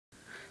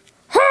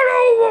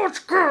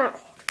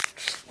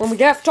when we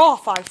left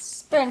off, I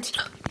spent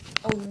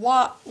a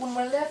while. When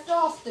we left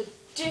off, the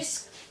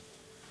disc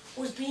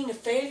was being a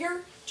failure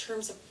in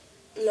terms of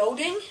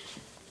loading.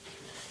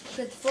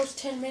 But the first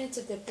 10 minutes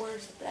of the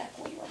Where's the Black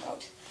Wii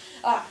remote?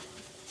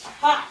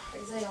 Aha!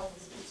 Because I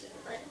always use it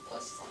right,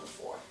 plus it's on the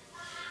floor.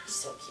 It's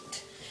so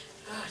cute.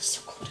 It's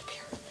so cold up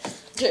here.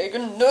 Take a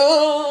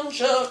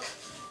nunchuck.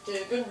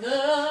 Take a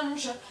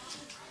nunchuck.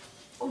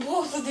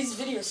 Both of these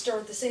videos start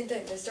with the same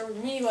thing. They start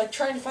with me like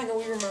trying to find the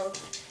Wii remote,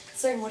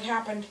 saying what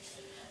happened.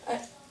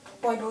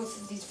 By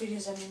both of these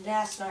videos, I mean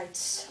last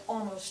night's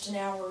almost an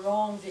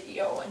hour-long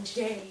video, and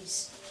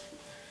today's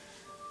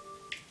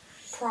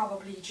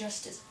probably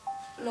just as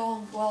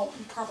long. Well,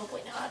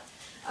 probably not.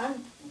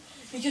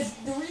 Because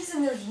the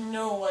reason there's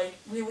no like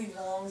really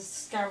long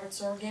Skyward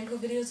Sword gameplay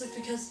videos is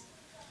because,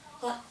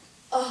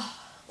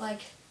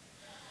 like,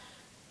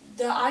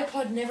 the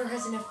iPod never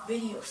has enough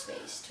video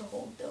space to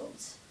hold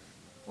those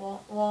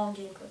long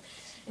gameplay.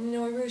 And you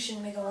know, I really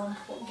shouldn't make a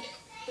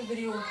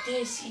video of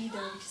this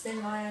either, because then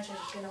my iPod is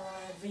gonna want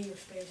to have video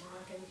space. I'm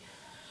not gonna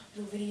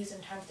do videos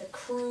and have the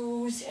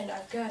cruise, and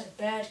I've got a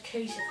bad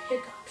case of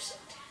hiccups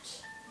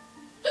sometimes.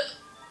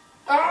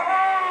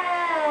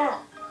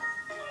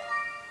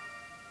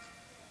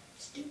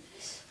 Let's do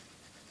this.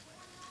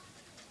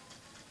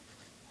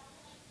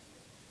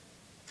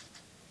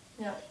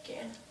 Not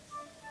again.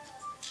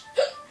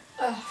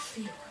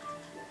 Phew.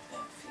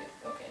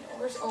 Okay, no,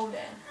 where's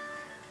Olan?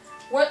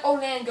 Where'd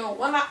Olan go?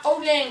 Where'd my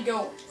Olan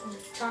go? I'm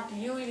gonna talk to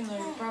you even though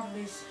you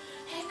probably...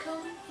 Hey,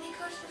 Coleman, any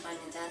questions or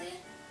findings out there? I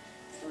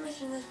think I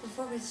mentioned this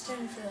before, but it's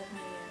time for that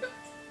meeting.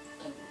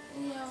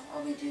 You know,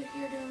 I'll be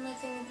here doing my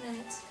thing at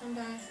nights. Come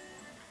by.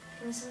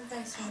 Give me some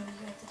advice when you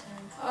get the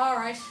time.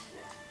 Alright.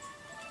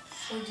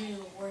 We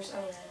do. Where's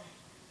Olan?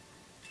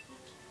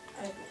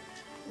 I have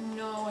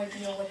no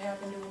idea what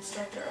happened to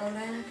Instructor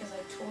Olan because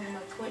I told him I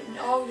quit. And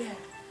oh yeah.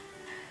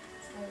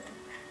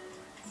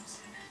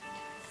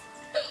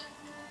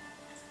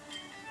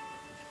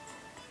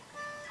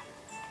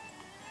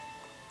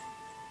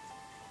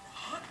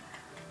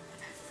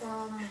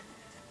 From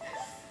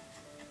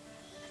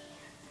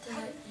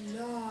that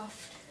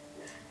loft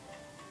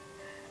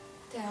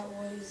that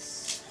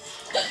was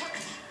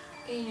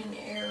in an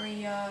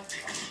area,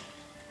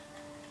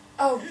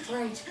 oh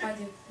right, by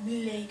the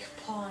Lake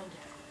Pond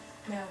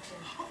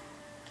Mountain.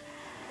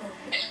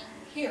 Okay.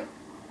 Here,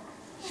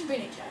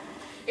 spinning time.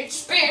 It's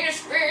spinning,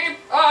 spinning,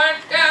 on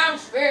down,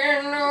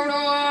 spinning, a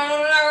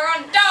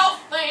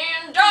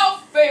dolphin,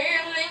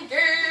 dolphin,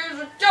 there's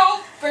a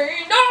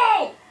dolphin,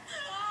 no!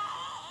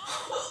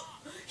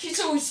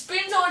 So he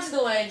spins onto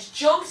the ledge,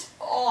 jumps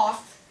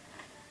off,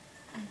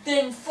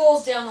 then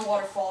falls down the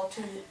waterfall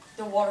to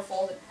the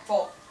waterfall that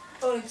falls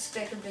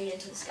unexpectedly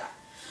into the sky.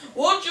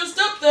 Watch your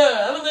step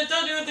there! Haven't they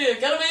told you at the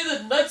academy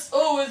that knights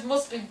always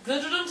must be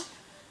vigilant?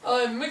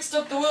 I mixed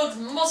up the words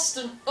must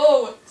and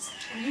always.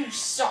 You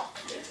suck,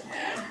 little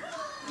man.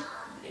 You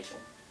little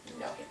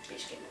nugget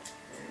biscuit.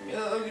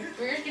 Nugget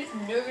biscuit,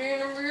 nugget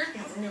in a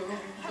biscuit, nugget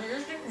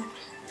biscuit.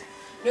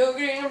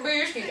 Nugget in a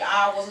biscuit.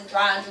 I wasn't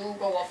trying to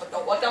go off at the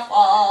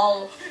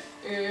waterfall.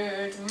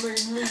 It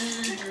made me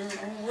do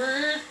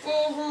it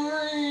for some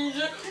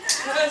reason.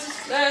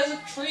 There's a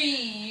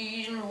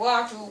tree and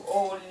walk to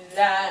old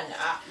land.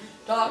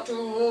 Talk to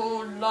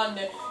old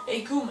London.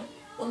 Hey, Kuman.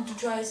 Want to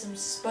try some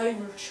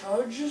spiral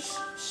charges?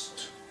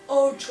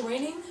 Oh,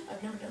 training?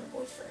 I've never done a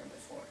voice for him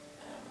before.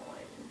 I don't know why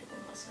I didn't do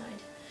one last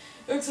night.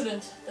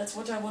 Excellent. That's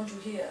what I want to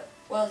hear.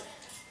 Well,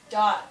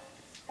 die.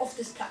 Off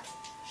this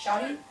platform.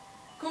 Shouty?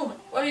 Cool.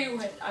 What are you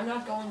headed? I'm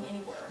not going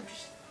anywhere. I'm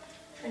just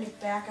trying to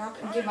back up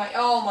and give my...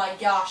 Oh my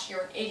gosh,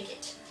 you're an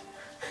idiot.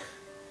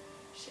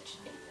 Such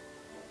an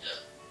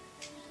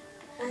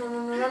idiot.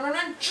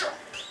 No, jump!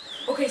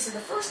 Okay, so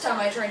the first time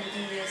I tried to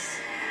do this,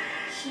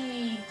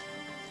 he...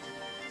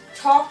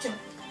 talked to me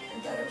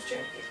and thought I was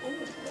trying to get, ooh,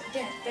 look at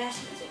that,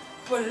 fast music.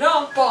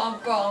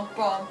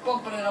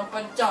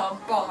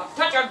 Ba-da-dum-bum-bum-bum-bum-ba-da-dum-ba-dum-bum. I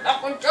touch your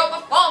left one, jump a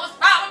bomb, a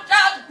smile,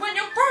 and when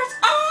you press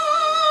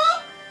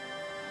up,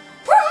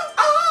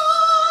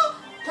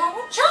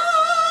 double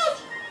charge,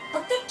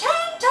 put the 10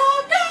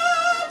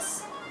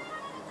 targets.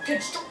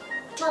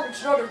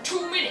 Construct another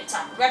 2 minutes.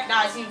 I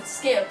recognize you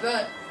skip,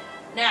 but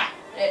now,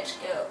 let's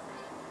go.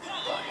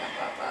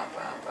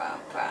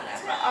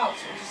 Oh,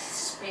 so it just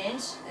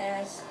spins.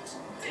 That's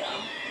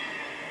dumb.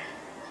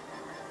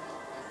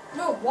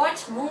 No,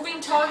 what? Moving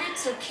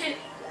targets?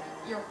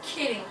 You're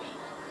kidding me.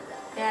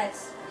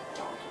 That's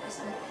dumb. I'm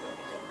gonna go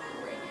get the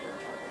regular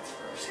targets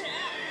first.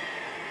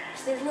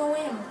 Because there's no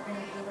way I'm ever gonna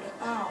be able to.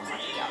 Oh my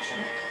gosh,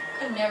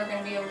 I'm never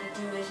gonna be able to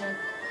do this in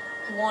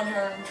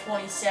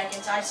 120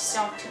 seconds. I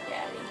suck too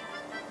badly.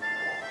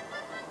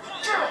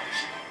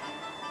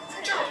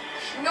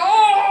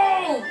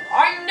 No!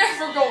 I'm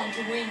never going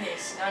to win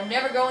this, and I'm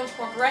never going to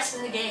progress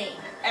in the game.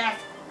 Ever.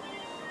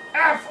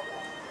 Ever.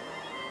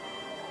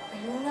 I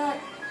do not...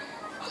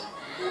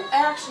 Who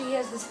actually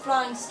has this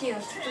flying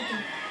skills to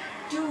freaking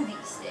do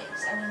these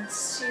things? I mean,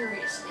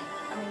 seriously.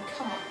 I mean,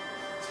 come on.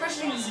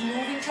 Especially these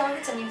moving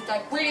targets. I mean, it's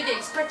like, where did they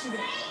expect you to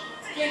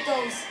hit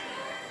those?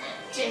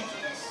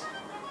 Ridiculous.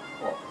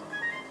 Whoa.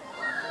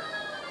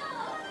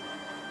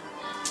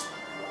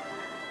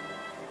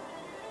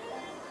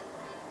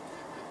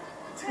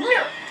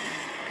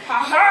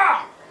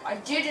 I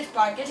did it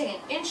by getting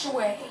an inch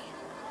away.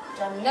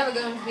 But I'm never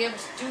going to be able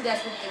to do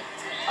that with the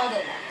other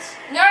ones.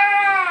 No,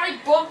 I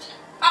bumped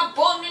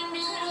into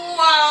the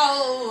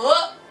wall.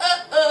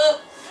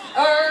 A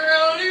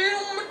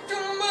little bit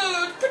too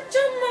much, but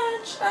too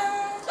much.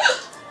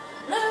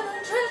 Lemon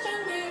twist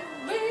and it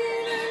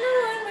being in the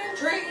lemon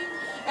tree.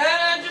 And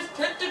I just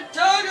hit the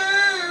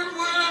target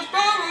with a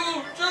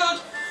bubble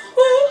touch.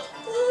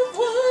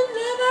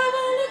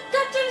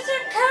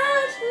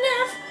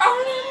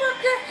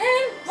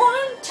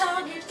 One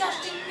target got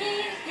to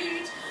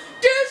need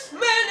this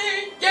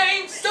many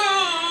game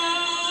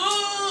songs.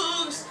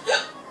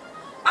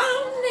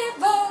 I'm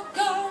never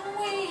gonna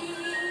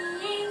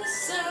win.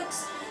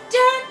 Sucks.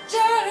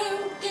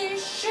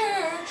 This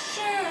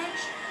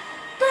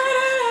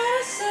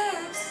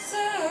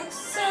sucks.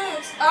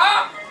 Sucks.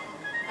 Ah!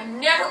 I'm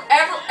never,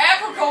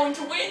 ever going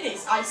to win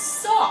this. I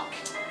suck.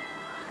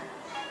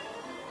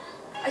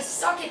 I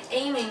suck at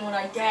aiming when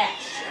I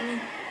dash. I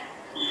mean,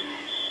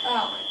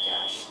 oh my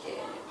gosh, dude.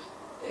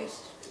 This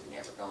is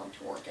never going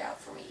to work out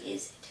for me,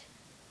 is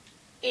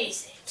it?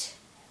 Is it?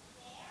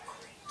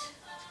 Great.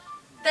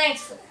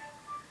 Thanks for that.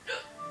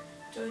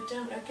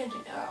 I can't do.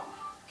 Oh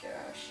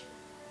gosh.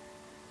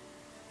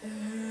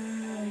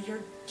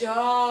 You're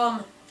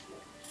dumb.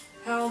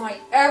 How am I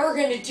ever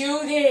gonna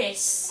do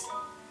this?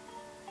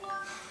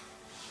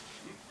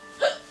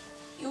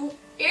 You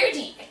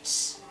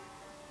idiots.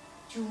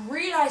 Do you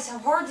realize how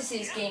hard this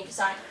is, game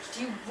designers?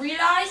 Do you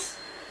realize?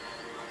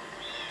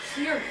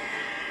 Clearly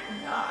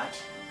not.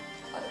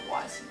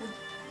 Otherwise, you would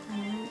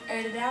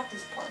edit out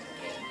this part of the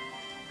game.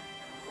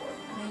 Or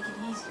make it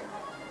easier.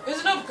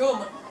 There's enough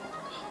coming.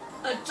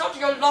 I taught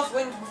your left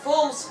wing to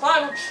perform a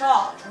spiral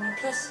charge when you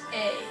press A.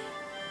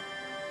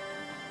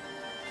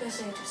 Press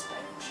A to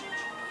spiral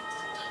charge.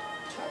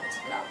 Targets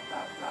blah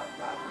blah blah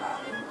blah blah.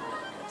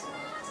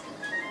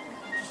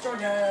 Destroy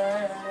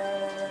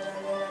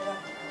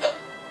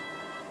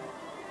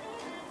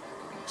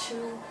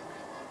two.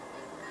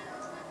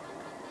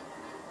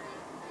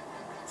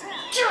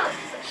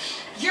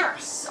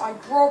 Yes! I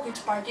broke it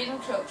by getting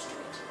close to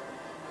it.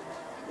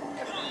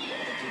 Never gonna be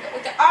able to do that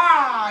with the.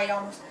 Ah! I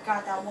almost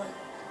got that one.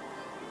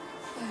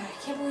 I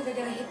can't believe I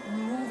gotta hit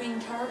moving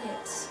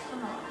targets.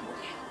 Come on.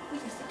 Who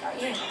do you think I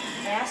am?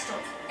 Master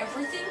of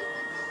everything?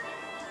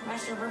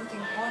 Master of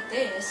everything but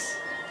this.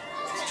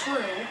 It's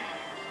true.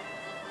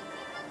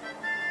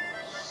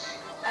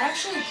 I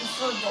actually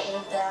preferred the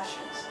old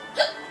dashes.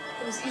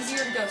 It was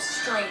easier to go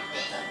straight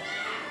with them.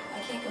 I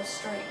can't go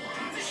straight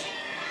with these.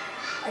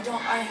 I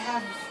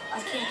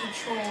can't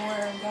control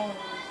where I'm going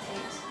with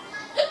these.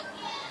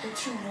 They're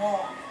too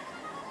long.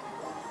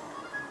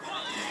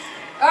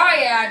 Oh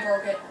yeah, I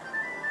broke it.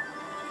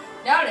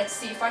 Now let's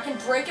see if I can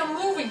break a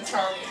moving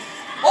target.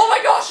 Oh my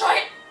gosh,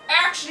 I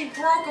actually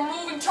broke a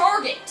moving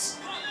target!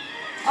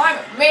 I'm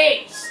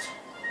amazed.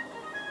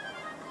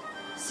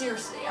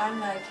 Seriously, I'm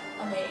like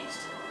amazed.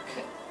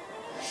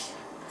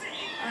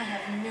 I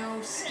have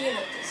no skill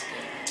at this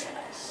game, yet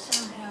I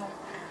somehow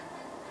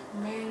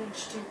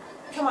managed to.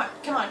 Come on,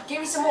 give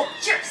me some more.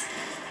 Cheers!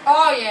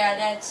 Oh yeah,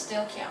 that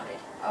still counted.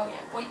 Oh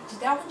yeah, wait, did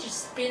that one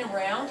just spin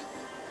around?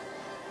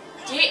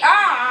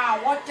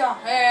 What the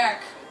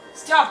heck?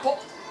 Stop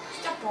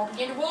bumping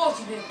into walls,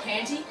 you little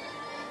pansy.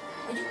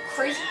 Are you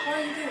crazy? Why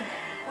are you doing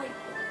that? Wait,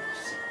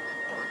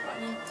 bird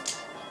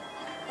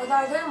button.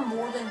 Are there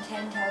more than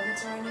 10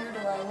 targets around here? Do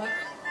I look?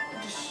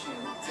 Just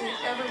shoot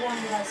everyone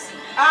that I see.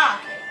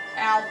 Okay.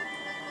 Ow.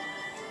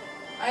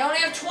 I only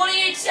have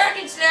 28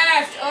 seconds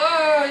left.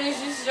 Oh,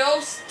 this is so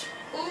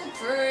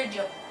stupid.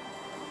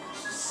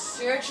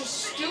 Such a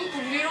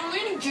stupid little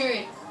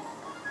minigame.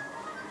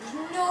 There's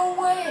no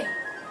way.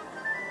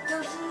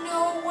 There's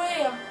no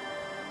way I'm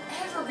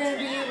ever going to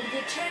be able to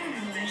get 10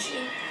 of these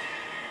in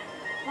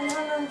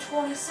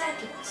 120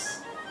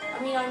 seconds. I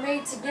mean, I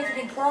made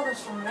significant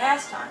progress from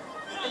last time.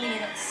 I mean, I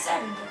got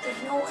 7, but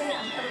there's no way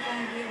I'm ever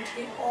going to be able to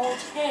get all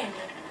 10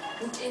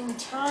 within the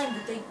time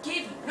that they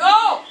give you.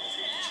 No!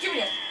 Just give me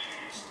that.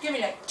 Just give me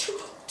that.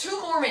 Two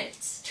more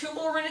minutes. 2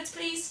 more minutes,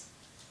 please.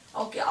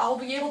 Okay, I'll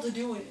be able to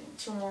do it in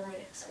 2 more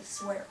minutes, I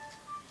swear.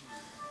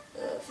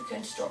 If you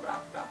can stop, blah,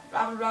 blah,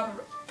 blah, blah, blah,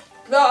 blah.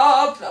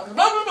 Blah, blah, blah,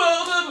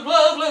 blah, blah,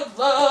 blah, blah,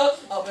 blah.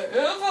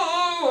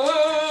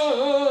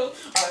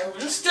 I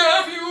will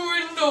stab you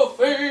in the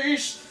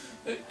face.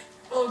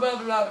 Blah, blah,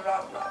 blah,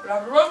 blah, blah, blah, blah,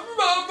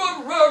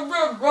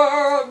 blah, blah,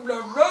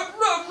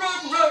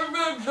 blah,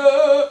 blah,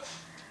 blah.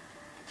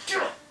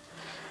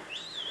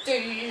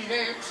 These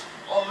lips,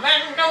 oh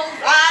man, don't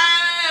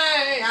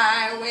fly.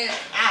 I will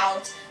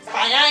out. I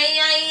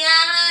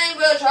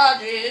will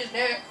charge his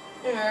neck.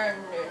 We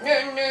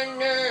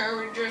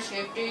just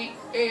hit the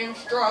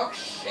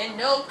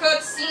instructional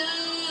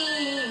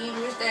cutscene.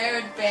 Wish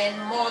there had been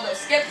more of those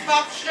skip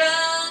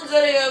options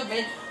that have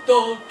been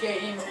the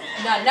game.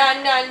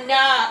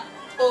 Na.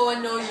 Oh, I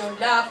know you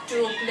love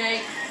to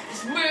play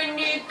this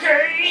mini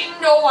game.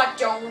 No, I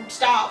don't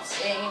stop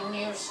saying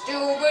you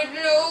stupid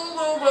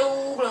blow.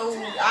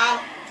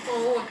 I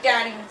don't know what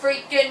that even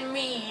freaking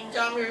means.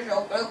 I'm just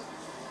so blue.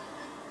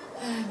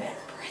 I'm out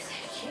of breath. I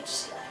can't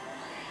say that.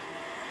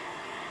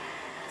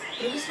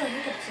 At least my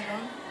hiccups are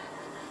gone.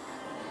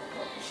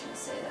 Probably shouldn't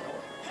say that.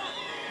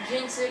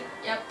 Jinx it.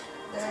 Yep.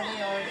 There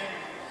they are again.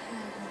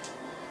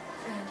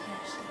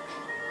 Fantastic.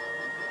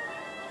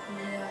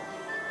 Yeah.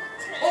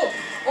 Oh!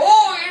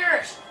 Oh,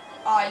 yes!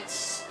 I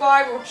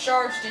Skyward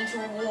charged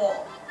into a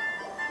wall.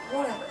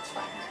 Whatever, it's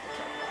fine.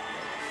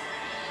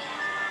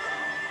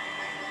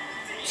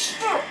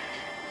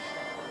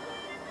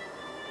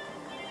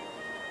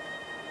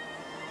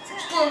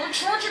 Skyward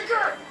charge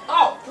again!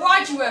 Oh,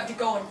 why'd you have to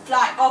go and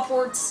fly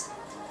upwards?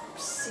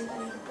 Silly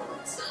little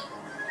birds.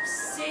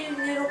 Silly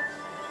little...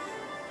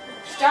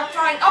 Stop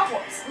flying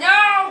upwards!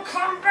 No!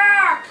 Come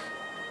back!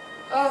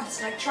 Oh,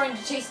 it's like trying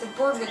to chase the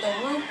bird with a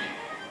rupee.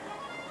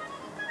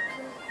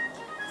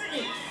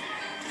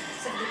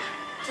 Except the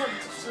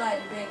targets are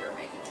slightly bigger,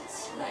 making it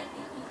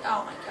slightly...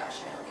 Oh my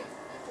gosh, I only get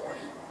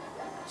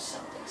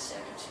 40-something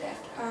seconds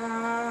left.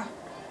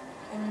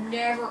 I'm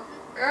never,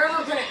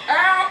 ever gonna...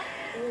 Ow!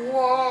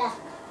 Whoa!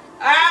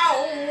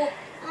 Ow!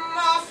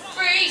 My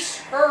face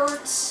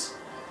hurts!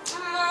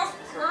 My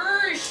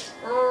face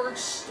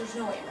hurts! There's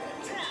no way I'm gonna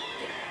be able to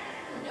get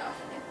enough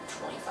in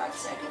 25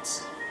 seconds.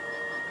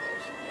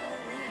 There's no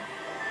way.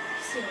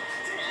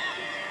 Seriously.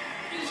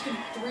 You just give me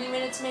 3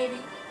 minutes, maybe?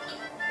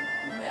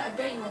 I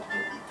bet you won't do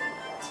it in 3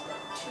 minutes,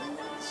 but 2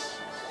 minutes?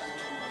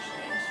 Too much to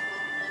ask.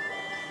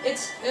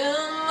 It's too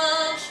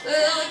much to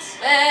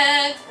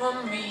expect from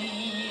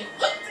me.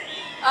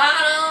 I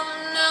don't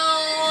know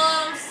what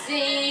I'm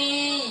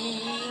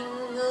seeing.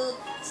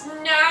 It's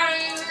not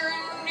your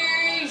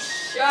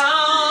nation.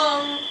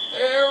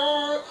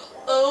 R-O-D.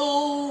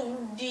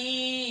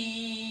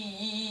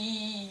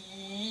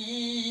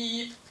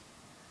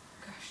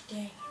 Gosh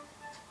dang.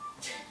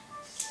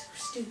 So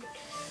stupid.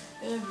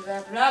 Blah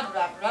blah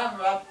blah blah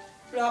blah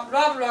blah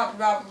blah blah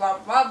blah blah blah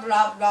blah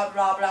blah blah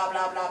blah blah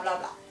blah blah blah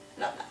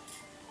blah.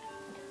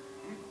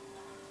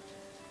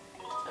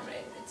 I'm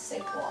gonna say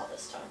blah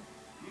this time.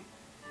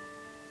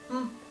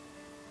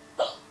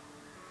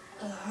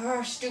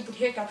 Stupid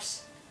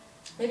hiccups.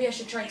 Maybe I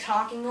should try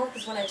talking more,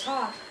 because when I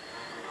talk,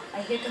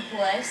 I hiccup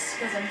less,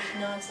 because I'm just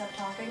non-stop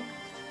talking.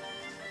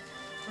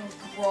 I'm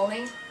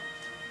groaning.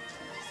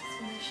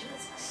 This mission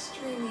is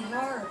extremely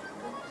hard.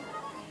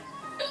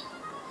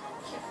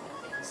 Can't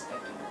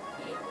expect to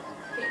be able to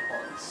hit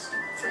all these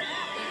stupid,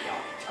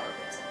 idiotic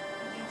targets.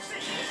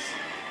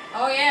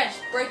 Oh yeah,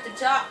 just break the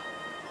top.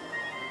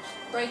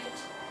 Just break it.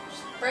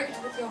 Just break it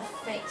with your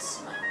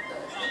face, my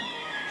good.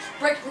 Just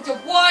break it with your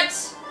what?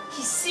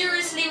 He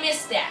seriously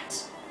missed that.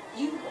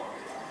 You are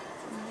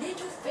a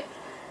little fake.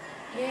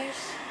 Yes,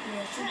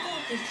 yes, you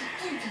got this.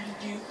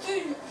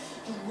 You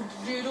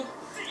little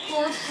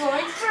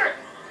fine fit.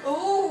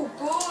 Oh,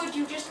 good.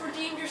 You just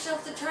redeemed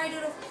yourself the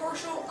title of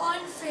partial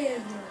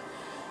unfailure.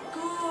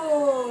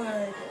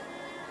 Good.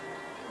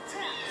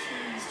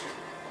 Please just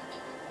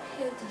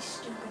hit these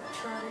stupid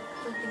target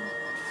freaking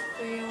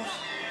fails.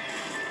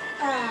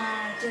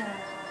 Ah, da,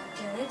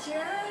 da, da,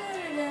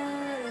 da, da.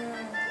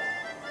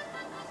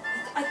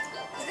 I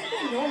think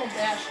my normal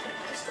dash could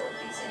have destroyed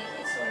these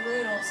anyway, so I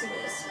really don't see why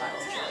this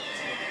spiral charge is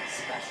anything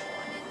special. I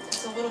mean,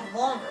 it's a little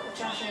longer, which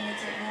actually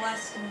makes it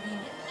less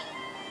convenient.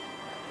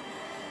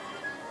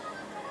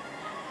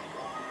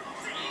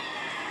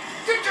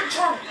 Get your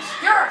targets!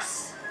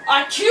 Yes!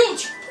 I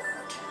killed you,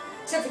 bird!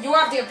 Except for you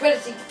have the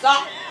ability to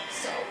die,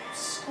 so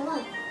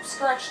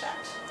scratch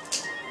that.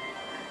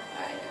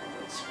 I know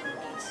what screw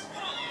means.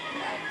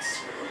 Not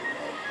screw,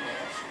 no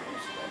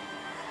screws, but...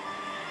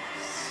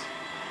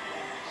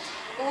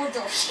 Oh,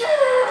 the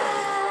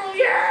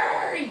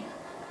yay!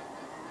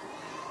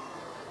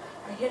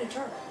 I hit a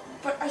target,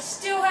 but I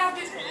still have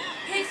to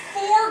hit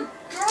 4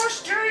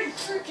 gosh dang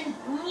freaking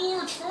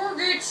more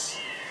targets.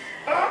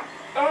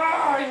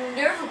 I'm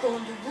never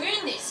going to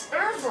win this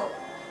ever.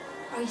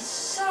 I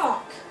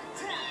suck.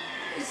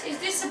 Is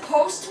this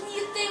supposed to be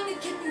a thing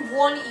that can be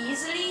won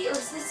easily, or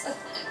is this a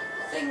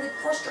thing that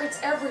frustrates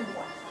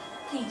everyone?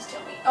 Please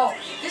tell me. Oh,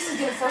 this is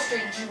going to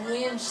frustrate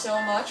Julian so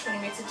much when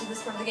he makes it to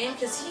this part of the game,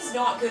 because he's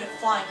not good at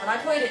flying. When I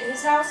played at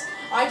his house,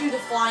 I do the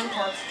flying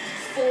parts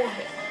for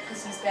him,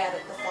 because he's bad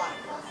at the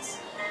flying parts.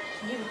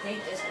 He would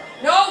hate this one.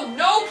 No,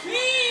 no,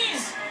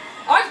 please!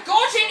 I've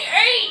gotten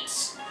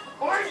 8!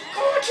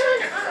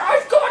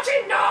 I've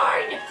gotten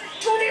 9!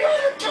 To the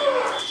other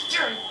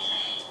direction!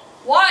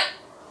 What?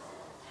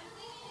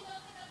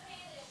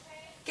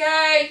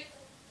 Okay.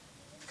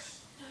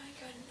 I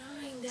got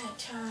 9 that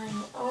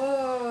time.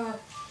 Oh.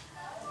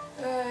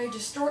 I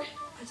destroyed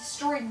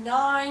 9.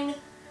 I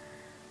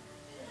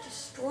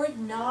destroyed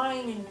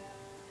 9 in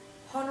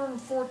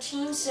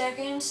 114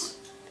 seconds.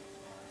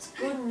 It's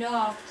good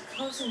enough. It's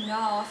close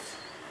enough.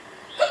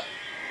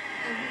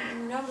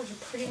 And the numbers are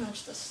pretty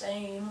much the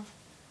same.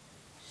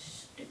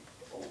 Stupid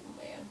old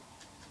man.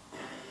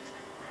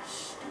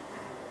 Stupid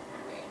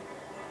old man.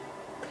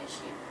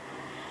 Biscuit.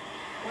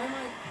 Why am I...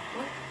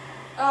 What?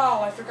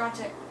 Oh, I forgot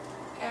to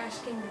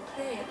ask him to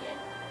play again.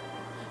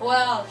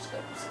 Well, I'll just go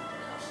do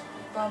something else.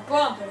 Bum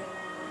bum.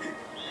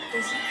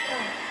 Does he?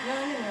 Oh,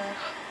 no.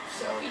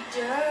 So he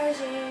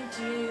doesn't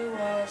do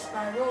a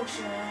spiral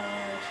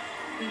charge.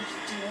 He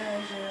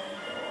doesn't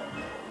go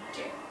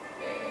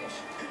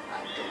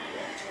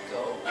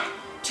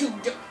to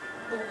the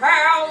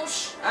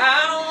house.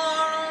 I don't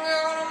want to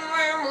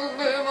go to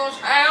Bama's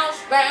house.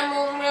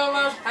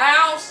 Bama's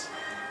house.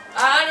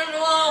 I just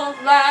want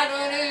to fly to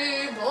the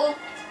eagle,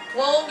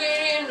 plug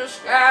it in the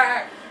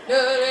sky. The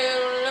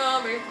little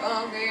lumby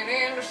pumpkin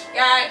in the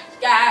sky,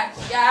 sky,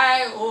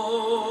 sky,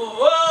 oh,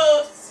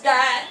 oh,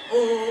 sky,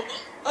 oh,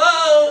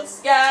 oh,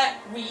 sky.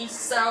 We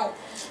so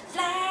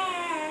fly,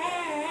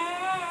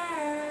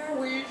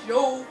 we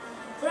so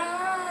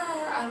fly.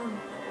 I don't know,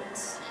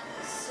 it's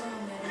so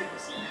many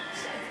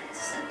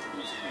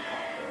sentences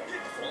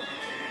before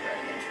it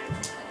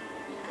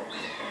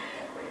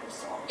became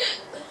song.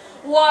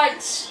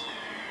 What?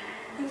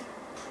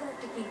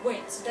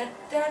 Wait, so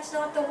that's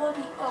not the one.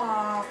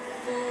 Ah,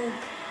 food.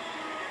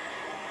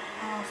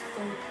 Ah,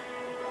 food.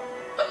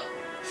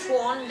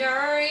 Swan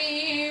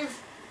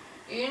dive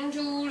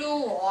into the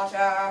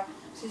water.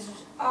 This is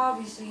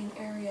obviously an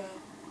area,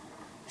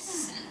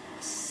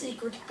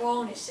 secret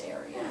bonus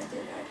area that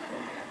I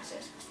couldn't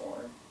access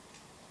before.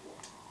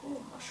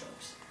 Ooh,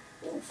 mushrooms.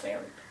 Ooh,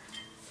 fairy.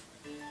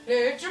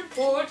 Let's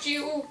put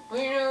you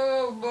in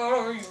a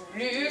bottle, you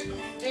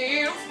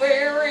little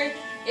fairy.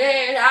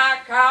 Yeah, I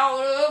caught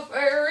a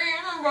fairy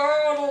in a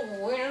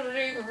bottle in a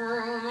secret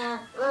room. I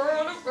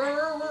caught a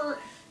fairy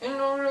in a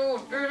little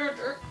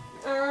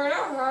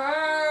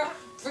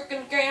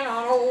freaking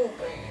cannot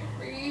open.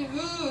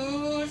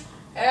 Reviews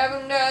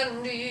haven't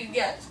done it.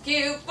 Got to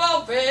kill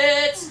for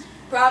bits.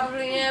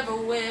 Probably never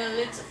will.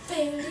 It's a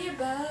failure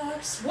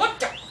box. What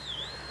the?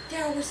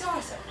 That was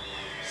awesome.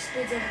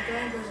 Speeds over the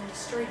ground, goes into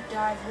straight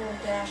dive, roll,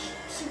 dash,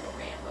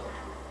 Superman mode.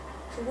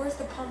 So where's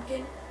the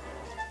pumpkin?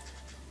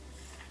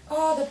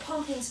 Oh, the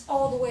pumpkin's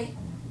all the way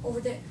over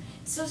there.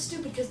 It's so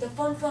stupid because the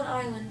Fun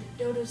Island,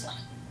 Dodo's,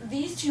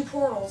 these two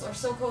portals are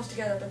so close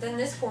together, but then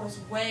this portal's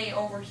way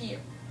over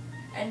here.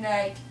 And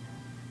like,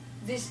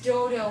 this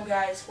Dodo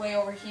guy's way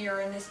over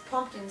here, and this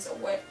pumpkin's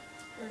way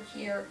over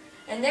here.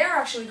 And they're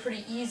actually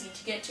pretty easy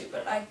to get to,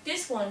 but like,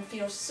 this one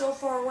feels so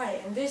far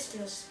away, and this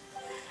feels,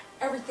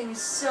 everything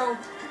is so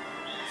good.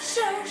 We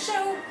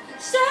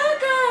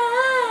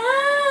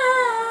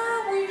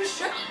so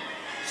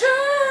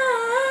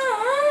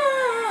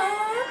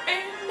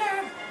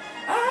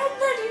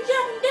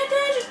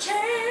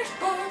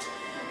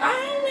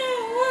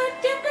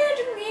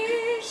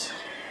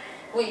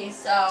we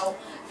so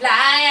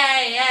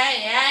fly,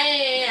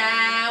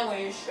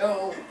 we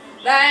so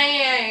fly,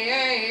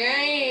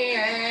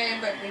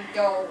 but we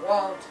don't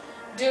want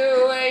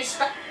do a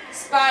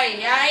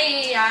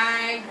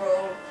spy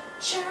roll.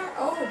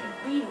 Oh, the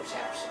Beatles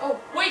house. Oh,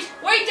 wait,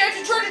 that's a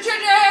treasure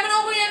chest. I haven't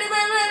opened it.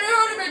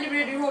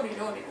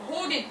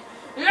 Hold it.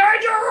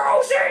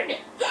 Lederhosen,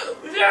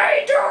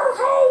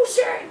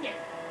 you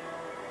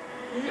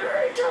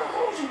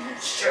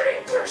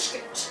shitty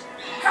biscuits.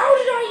 How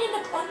did I end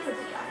up under the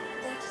island?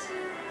 That doesn't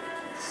make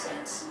any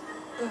sense.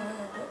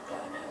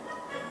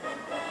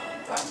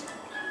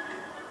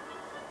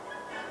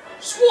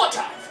 Swan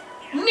dive.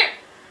 No.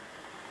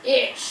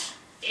 Yes.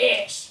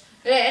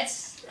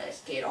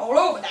 Let's get all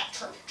over that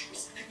treasure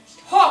chest.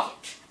 Hog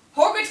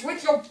it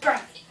with your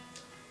belly.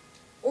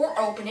 Or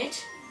open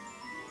it.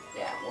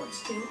 That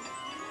works too.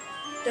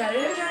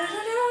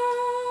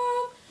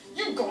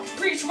 You got a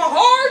piece of my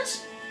heart!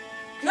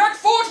 Connect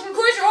fortune and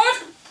crazy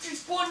hearts!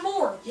 Just one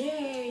more.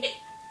 Yay.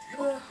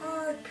 A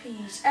heart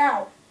piece.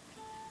 Ow.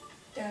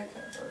 That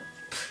kind of hurt.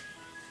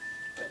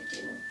 But it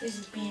didn't. This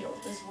is Beetle.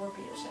 This is where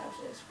Beetle's house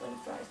is. When it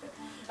flies back.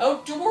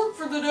 Out to work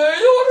for the day.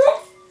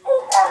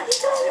 I'm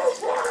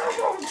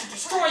going to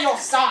destroy your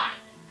sign.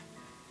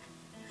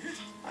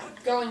 I'm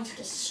going to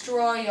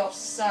destroy your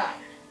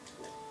sign.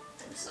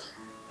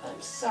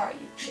 I'm sorry,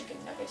 you chicken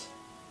nugget.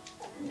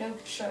 No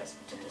choice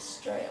but to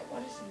destroy it.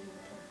 What is the even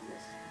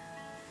purpose?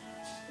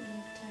 Just the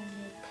time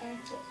you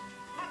packed it.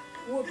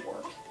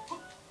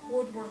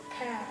 Woodwork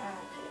pad.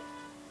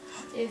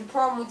 Yeah, the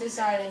problem with this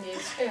island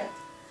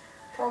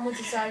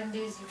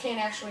is you can't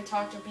actually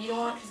talk to Beetle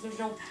on it because there's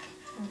no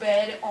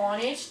bed on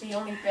it. The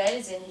only bed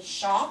is in his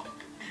shop.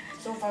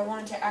 So if I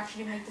wanted to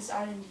actually make this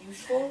island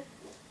useful,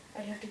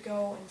 I'd have to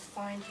go and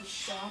find his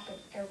shop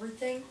and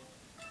everything.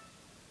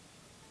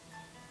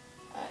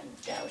 I'm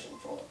dousing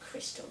full of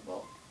crystal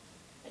ball.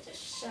 As a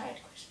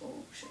side quest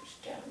moves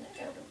down the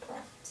Elder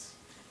Prophets.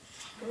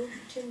 Good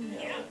to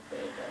know,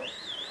 Bilbo.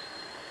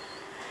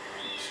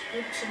 It's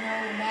good to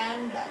know man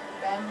like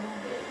Bamboo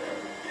Bilbo.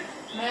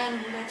 Man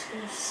who lets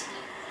loose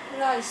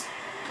nice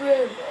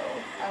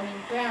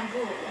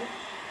bamboo,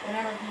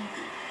 whenever he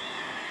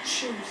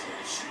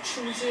chooses.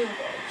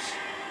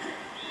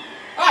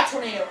 Ah,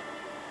 tornado!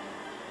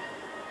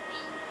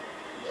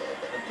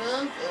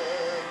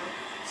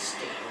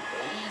 Stay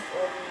away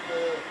from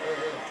the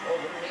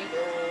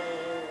tornado.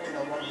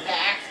 No one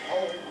back.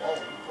 Oh.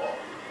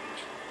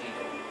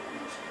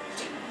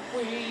 Stay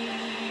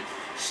away.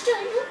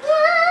 Stay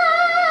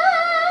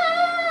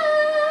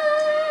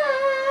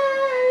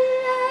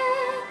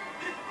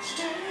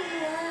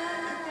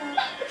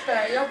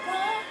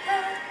away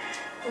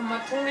from my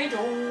tornado.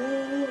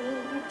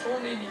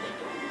 Tornado.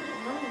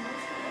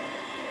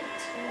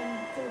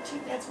 10,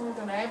 13. That's more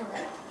than I ever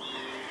had.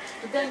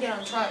 But then again,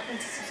 on Twilight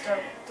Princess, you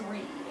start with 3,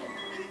 and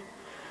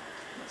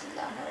it's a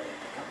lot harder to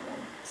become 1,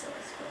 so I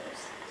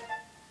suppose.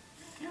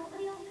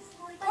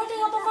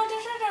 Fighting up a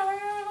fighting shadow, we're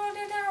gonna go to the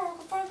tower,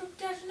 we'll find the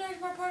destination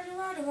by party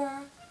right.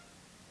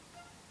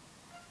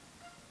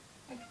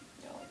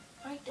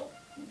 I don't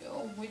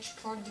know which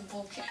part of the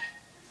volcano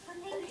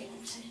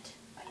is it.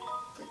 I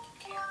don't freaking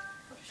care.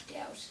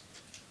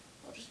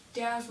 I'll just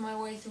douse my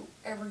way through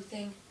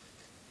everything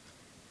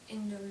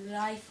in the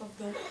life of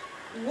the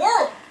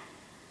world.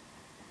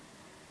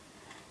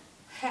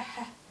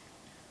 Haha.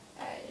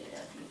 I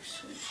love you,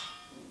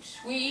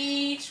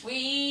 sweet,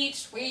 sweet,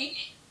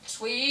 sweet,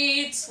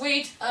 sweet,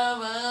 sweet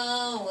of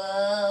a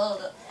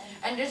world.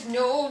 And there's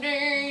no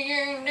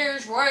day in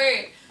this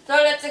way, so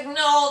let's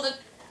ignore the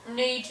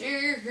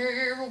nature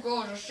here,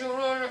 because as soon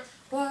as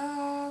I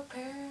walk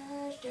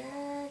past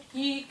that,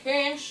 he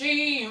can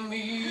see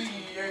me,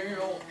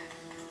 yeah.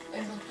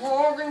 And I'm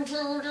walking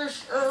through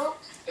this earth,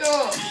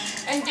 yeah.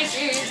 And this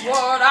is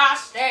what I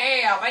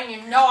stab, and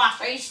you know I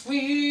say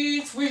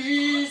sweet,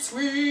 sweet,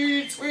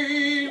 sweet,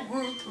 sweet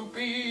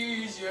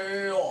rubies,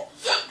 yeah.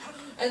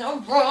 And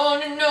I'm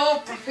running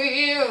up a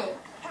hill,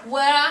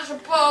 well I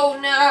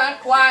suppose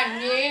not quite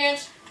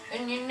yet.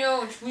 And you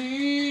know it's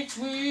sweet,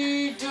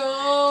 sweet,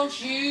 don't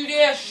you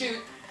dare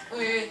shoot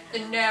with the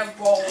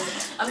narrow.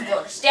 I'm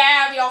gonna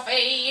stab your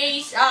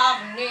face off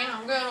and then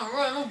I'm gonna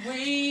run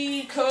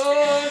away,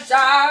 'cause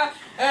I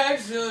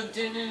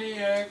accidentally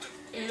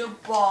ate a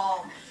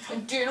bomb.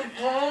 And then I'm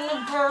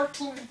gonna burn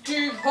to the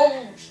deep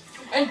holes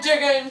and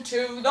dig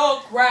into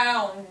the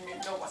ground. You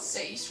know I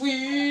say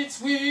sweet,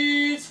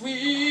 sweet,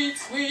 sweet,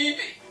 sweet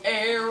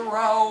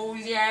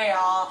arrows,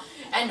 yeah.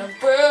 And the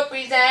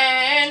burpees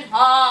and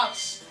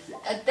hearts,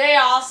 they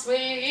are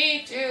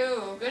sweet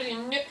too, 'cause you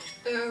know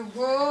the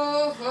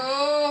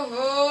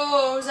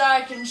rose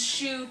I can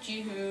shoot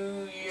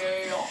you,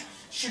 yeah.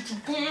 Shoot you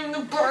in the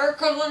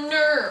back of the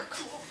neck,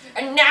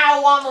 and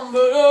now I'm a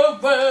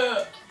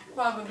mother.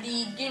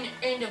 Probably gonna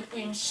end up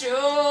in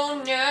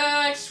so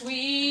not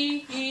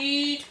sweet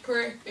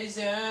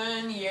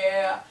prison,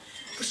 yeah.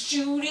 For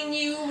shooting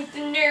you with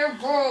an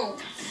arrow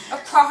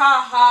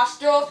across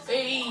the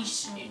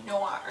face, and you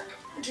know I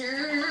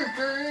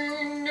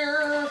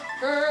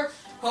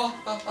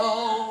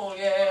oh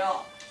yeah.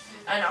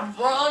 And I'm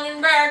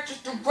running back this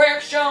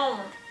direction,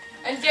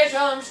 and yes,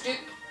 I'm still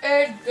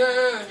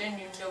good, and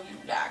you know you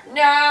like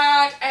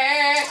not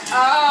at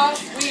all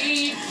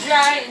sweet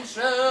giant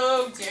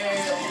slugs,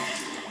 yeah.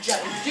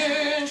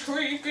 Giant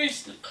creepy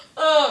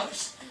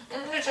slugs.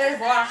 And this is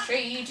what I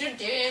say to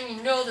them,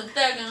 you know that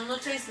they're gonna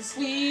taste the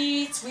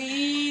sweet,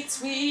 sweet,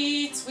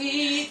 sweet,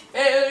 sweet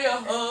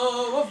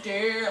hell of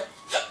death.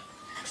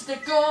 'Cause they're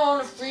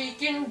gonna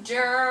freaking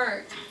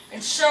die.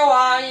 And so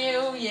are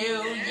you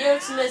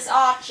useless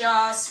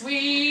archer,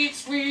 sweet,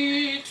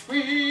 sweet,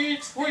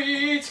 sweet,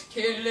 sweet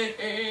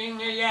killing,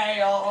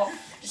 yeah.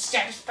 The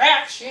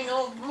satisfaction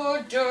of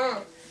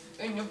murder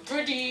in a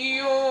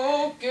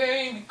video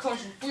game,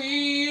 because in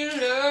real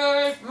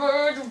life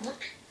murder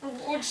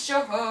would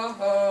show,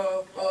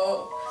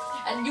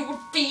 and you would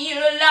feel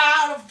a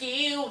lot of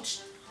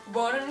guilt,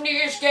 but in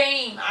this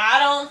game I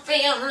don't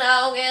feel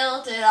no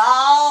guilt at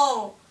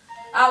all.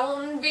 I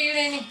wouldn't feel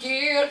any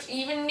guilt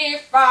even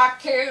if I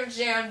killed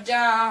and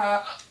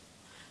die,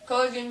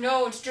 'cause you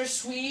know it's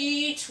just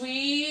sweet,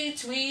 sweet,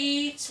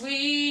 sweet,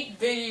 sweet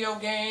video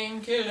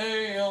game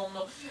killing,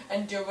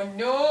 and there are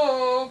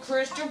no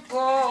crystal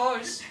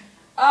balls.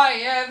 I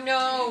have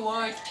no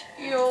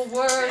idea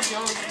where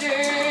your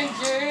stings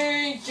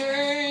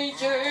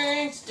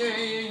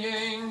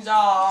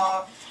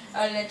are.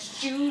 Let's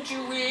shoot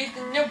you with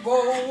an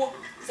arrow,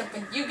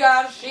 something you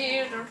gotta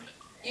shield.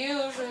 He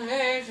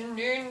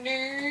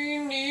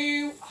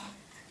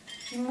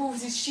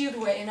moves his shield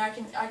away, and I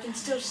can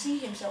still see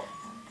him. So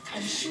I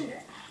just shoot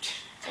him.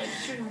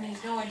 And he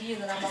has no idea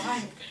that I'm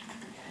behind him.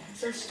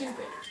 So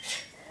stupid.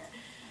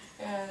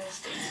 This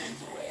thing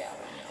seems way out.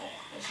 I know.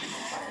 I should be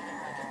fighting him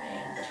like a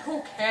man, but who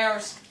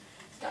cares?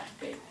 He's got the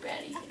big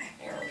Betty, and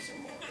arrows are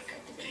more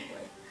effective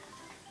anyway.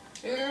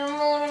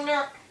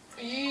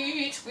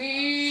 Sweet,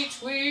 sweet,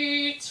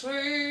 sweet,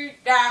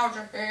 sweet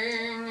dowsing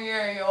thing,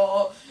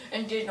 yeah.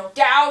 And there's no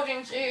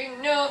dowsing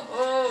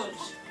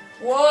signals.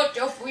 What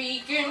the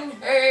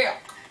freaking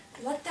heck?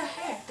 What the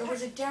heck? There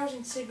was a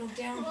dowsing signal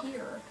down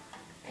here,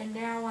 and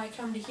now I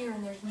come to here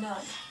and there's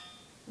none.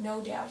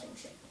 No dowsing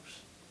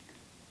signals.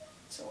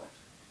 So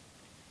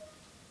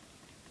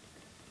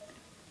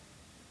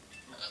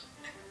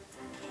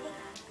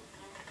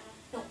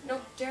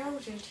no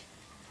dowsing.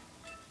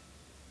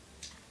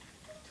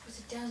 There was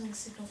a dowsing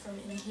signal from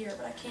in here,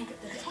 but I can't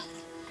get the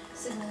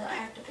signal to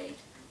activate.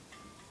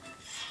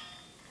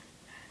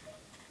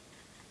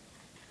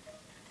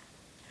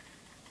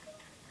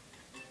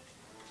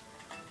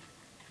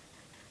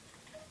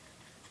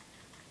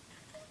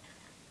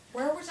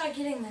 Where was I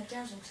getting that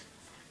dowsing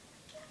signal from?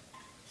 I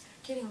was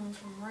getting one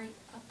from right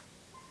up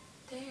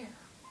there.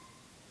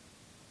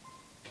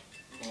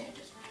 And it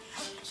just...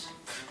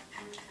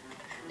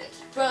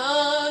 Let's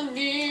run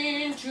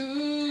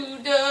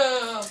into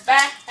the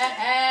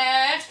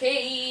Batcave.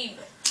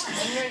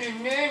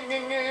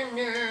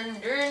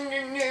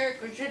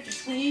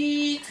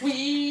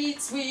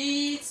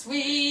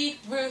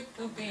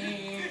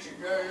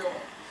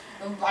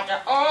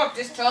 water up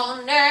this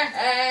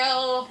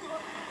tunnel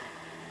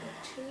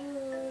to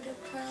the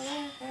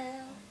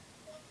parallel.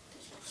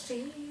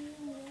 See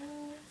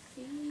your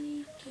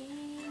feet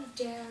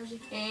down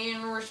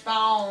in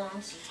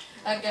response.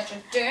 I got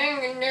your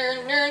dang and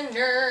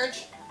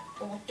nerds.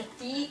 What the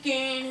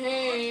freaking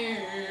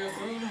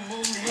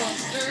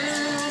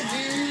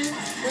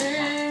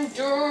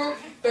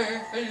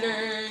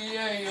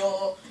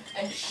hell?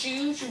 And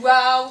shoot you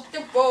out with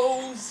the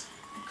bows,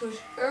 cause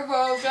her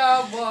bows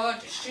are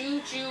what to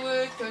shoot you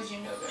with, cause you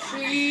know the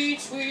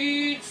sweet,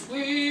 sweet,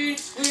 sweet,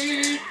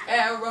 sweet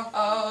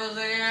arrows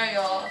they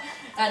are.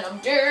 And I'm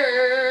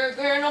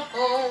digging a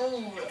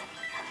hole,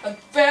 a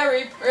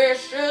very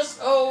precious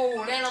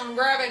hole, and I'm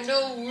grabbing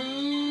the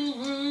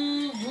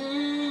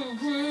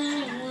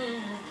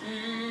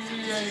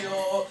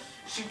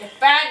shoot the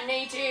fat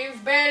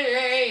native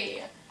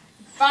belly.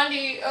 Find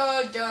the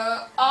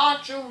other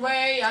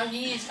archway, and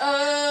he's up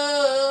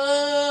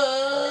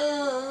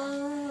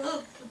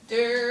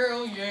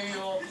there,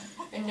 yeah.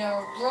 And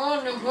now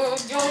run to hook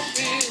your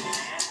shield,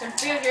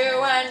 confuse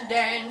you and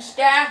then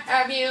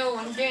stab you,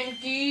 and then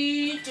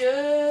get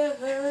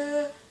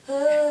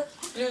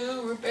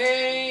blue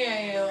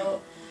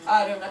rebel.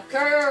 I don't know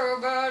care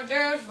about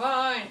those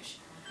vines.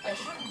 I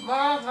just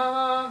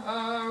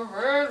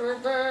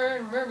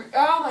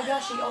oh my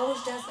gosh, he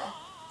always does that.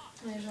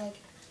 And there's like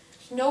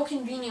no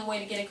convenient way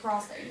to get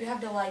across there. You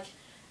have to like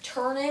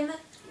turn him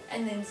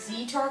and then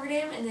Z target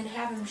him and then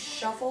have him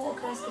shuffle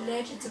across the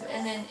ledge.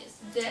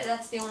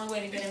 That's the only way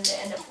to get him to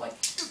end up like.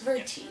 It's a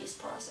very tedious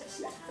process.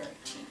 It's a very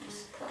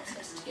tedious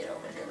process to get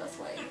over here. That's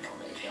why you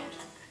normally don't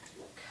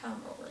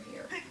come over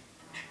here.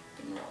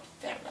 But you know, it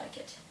felt like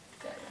it.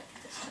 Felt like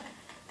it this time.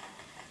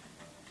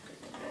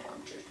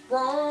 I'm just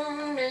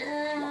running.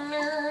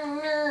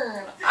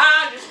 I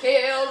just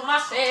killed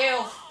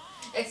myself.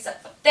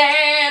 Except for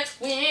that,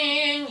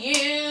 when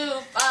you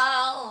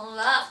fall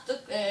off the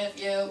cliff,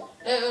 you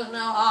lose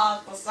no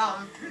heart for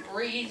some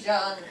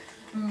reason.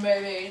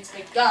 Maybe it's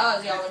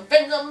because you're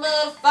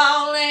invincible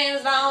falling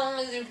as long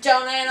as you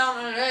turn it on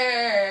the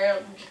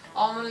ledge.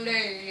 On the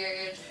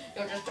ledge.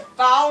 You're just a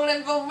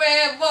falling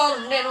forever,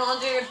 and then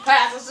once you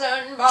pass a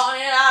certain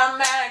point, it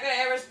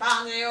automatically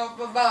responds you up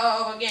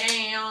above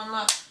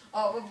again.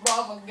 Up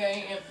above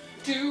again.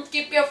 To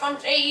keep you from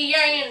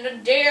seeing the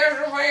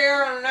dares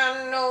where, and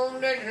I know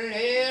there's a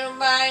little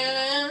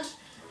violence,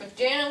 but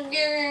then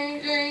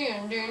again,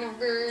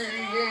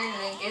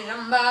 cause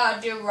I'm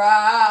about to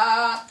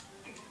rock.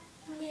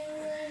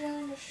 Mirrors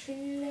on the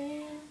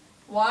ceiling.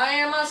 Why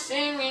am I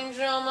singing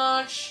so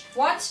much?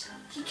 What?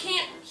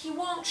 He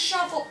won't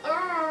shuffle.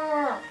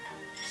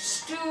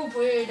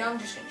 Stupid. I'm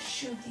just gonna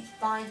shoot these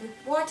vines with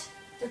what?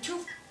 They're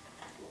too.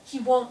 He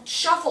won't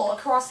shuffle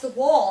across the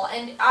wall,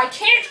 and I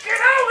can't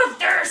get out of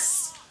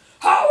this!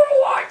 How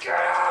do I get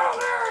out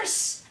of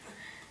this?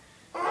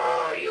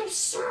 Oh, you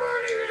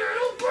smarty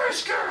little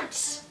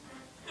biscuits!